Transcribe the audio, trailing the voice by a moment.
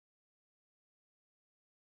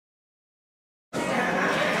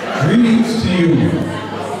Greetings to you.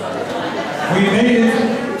 We made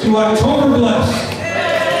it to Oktober-Blest.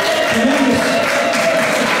 Tremendous.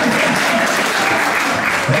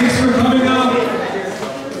 Thanks for coming out.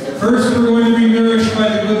 First, we're going to be nourished by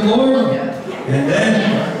the good Lord, and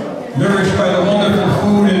then nourished by the wonderful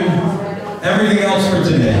food and everything else for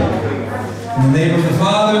today. In the name of the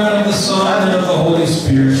Father, and of the Son, and of the Holy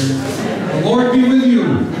Spirit. The Lord be with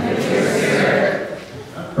you.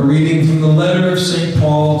 A reading from the letter of St.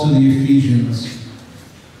 Paul to the Ephesians.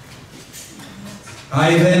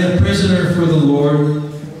 I then, a prisoner for the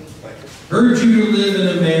Lord, urge you to live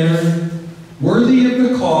in a manner worthy of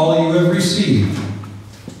the call you have received,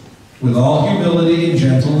 with all humility and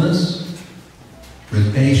gentleness,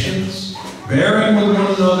 with patience, bearing with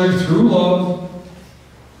one another through love,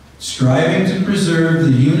 striving to preserve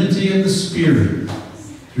the unity of the Spirit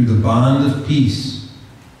through the bond of peace.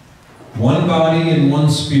 One body and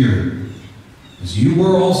one Spirit, as you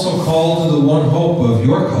were also called to the one hope of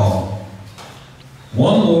your call.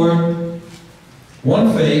 One Lord,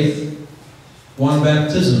 one faith, one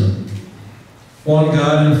baptism, one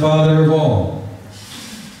God and Father of all,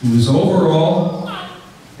 who is over all,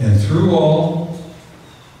 and through all,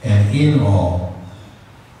 and in all.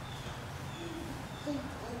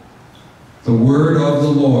 The word of the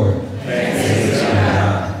Lord. Thanks be to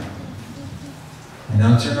God. And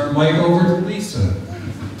now turn our mic over to Lisa.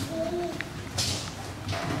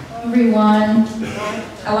 Hello everyone.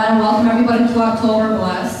 I want to welcome everybody to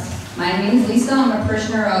Oktober-Blest. My name is Lisa. I'm a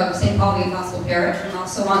parishioner of St. Paul the Apostle Parish and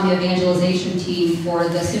also on the evangelization team for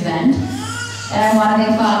this event. And I want to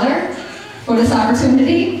thank Father for this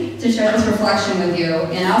opportunity to share this reflection with you,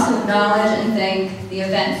 and also acknowledge and thank the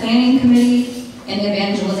event planning committee and the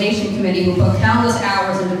evangelization committee who put countless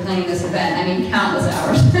hours into planning this event. I mean, countless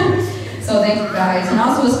hours. So thank you guys. And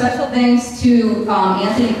also a special thanks to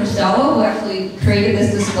Anthony Costello, who actually created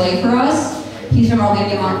this display for us. He's from Our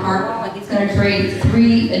Lady of Mount Carmel, and he's going to create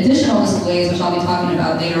 3 additional displays, which I'll be talking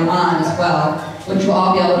about later on as well, which you'll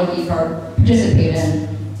all be able to participate in.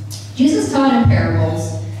 Jesus taught in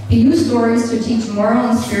parables. He used stories to teach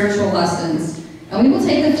moral and spiritual lessons. And we will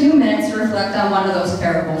take a few minutes to reflect on one of those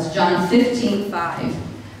parables, John 15:5.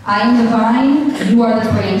 I am the vine, you are the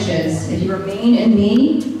branches. If you remain in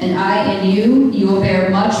me, and I in you, you will bear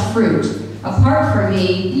much fruit. Apart from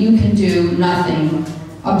me, you can do nothing.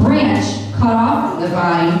 A branch cut off from the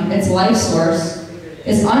vine, its life source,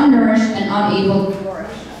 is unnourished and unable to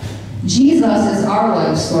flourish. Jesus is our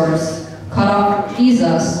life source. Cut off from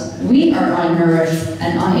Jesus, we are unnourished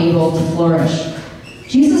and unable to flourish.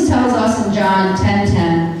 Jesus tells us in John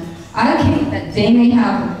 10:10, I came that they may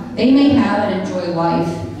have and enjoy life,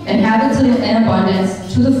 and have it in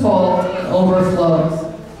abundance to the full and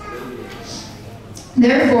overflow.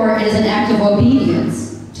 Therefore, it is an act of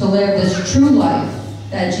obedience to live this true life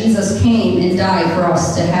that Jesus came and died for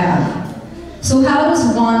us to have. So how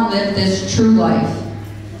does one live this true life?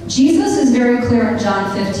 Jesus is very clear in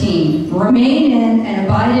John 15. Remain in and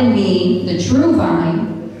abide in me, the true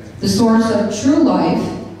vine, the source of true life.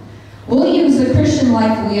 We'll use the Christian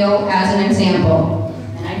life wheel as an example.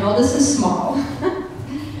 And I know this is small,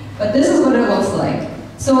 but this is what it looks like.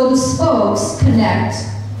 So the spokes connect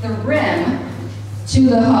the rim to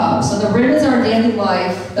the hub. So the rim is our daily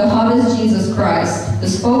life. The hub is Jesus Christ. The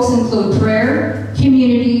spokes include prayer,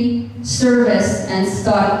 community, service, and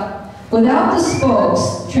study. Without the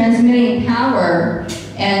spokes transmitting power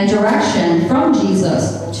and direction from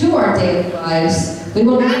Jesus to our daily lives, we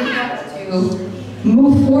will not be able to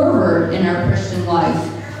move forward in our Christian life.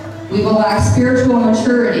 We will lack spiritual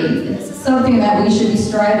maturity. This is something that we should be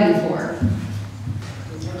striving for.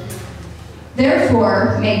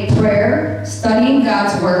 Therefore, make prayer, studying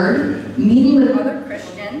God's Word, meeting with other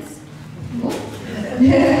Christians,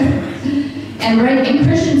 and in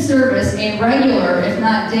Christian service, a regular, if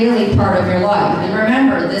not daily, part of your life. And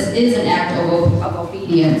remember, this is an act of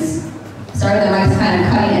obedience. Sorry, that mic's kind of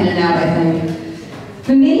cutting in and out, I think.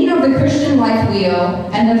 The meaning of the Christian life wheel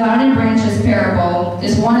and the vine and branches parable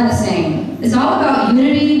is one and the same. It's all about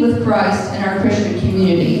unity with Christ and our Christian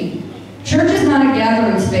community. Church is not a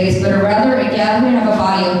gathering space, but rather a gathering of a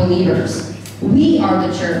body of believers. We are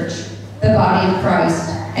the church, the body of Christ.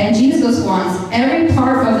 And Jesus wants every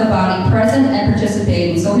part of the body present and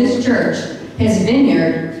participating, so his church, his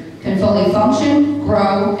vineyard, can fully function,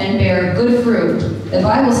 grow, and bear good fruit. The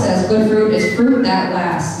Bible says good fruit is fruit that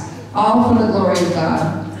lasts, all for the glory of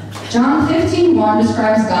God. John 15:1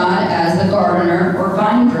 describes God as the gardener or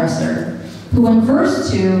vine dresser, who in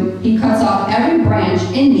verse 2, he cuts off every branch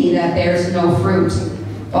in me that bears no fruit,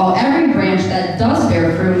 while every branch that does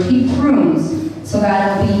bear fruit, he prunes, so that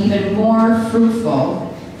it will be even more fruitful.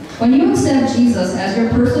 When you accept Jesus as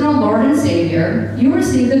your personal Lord and Savior, you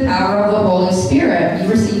receive the power of the Holy Spirit. You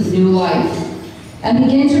receive new life and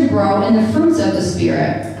begin to grow in the fruits of the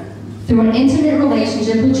Spirit. Through an intimate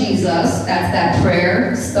relationship with Jesus, that's that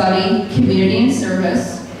prayer, study, community, and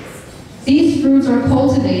service, these fruits are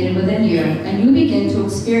cultivated within you, and you begin to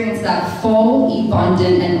experience that full,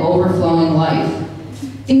 abundant, and overflowing life.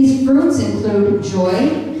 These fruits include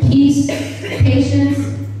joy, peace, patience,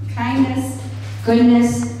 kindness,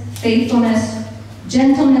 goodness, faithfulness,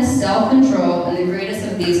 gentleness, self-control, and the greatest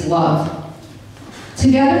of these, love.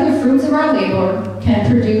 Together, the fruits of our labor can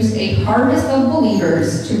produce a harvest of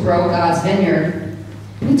believers to grow God's vineyard.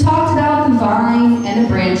 We talked about the vine and the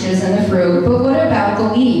branches and the fruit, but what about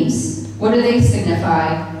the leaves? What do they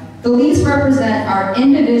signify? The leaves represent our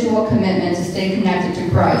individual commitment to stay connected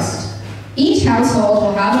to Christ. Each household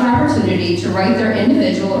will have an opportunity to write their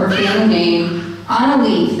individual or family name on a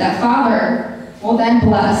leaf that Father will then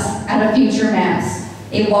bless at a future Mass.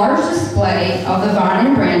 A large display of the vine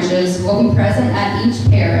and branches will be present at each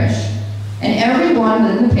parish, and everyone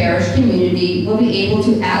within the parish community will be able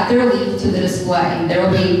to add their leaf to the display. There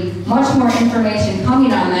will be much more information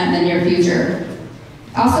coming on that in the near future.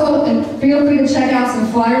 Also, feel free to check out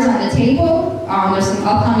some flyers on the table. There's some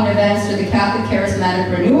upcoming events through the Catholic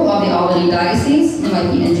Charismatic Renewal of the Albany Diocese. You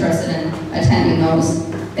might be interested in attending those.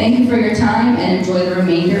 Thank you for your time and enjoy the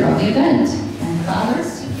remainder of the event. And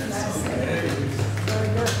fathers?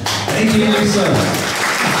 Thank you, Lisa.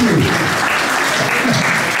 Thank you.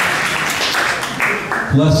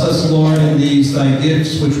 Bless us, Lord, in these thy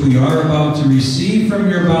gifts, which we are about to receive from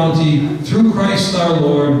your bounty, through Christ our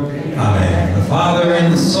Lord. Amen. The Father,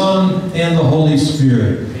 and the Son, and the Holy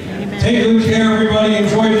Spirit. Amen. Take good care, everybody.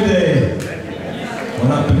 Enjoy the day.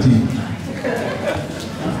 Bon appetit.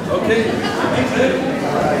 Okay.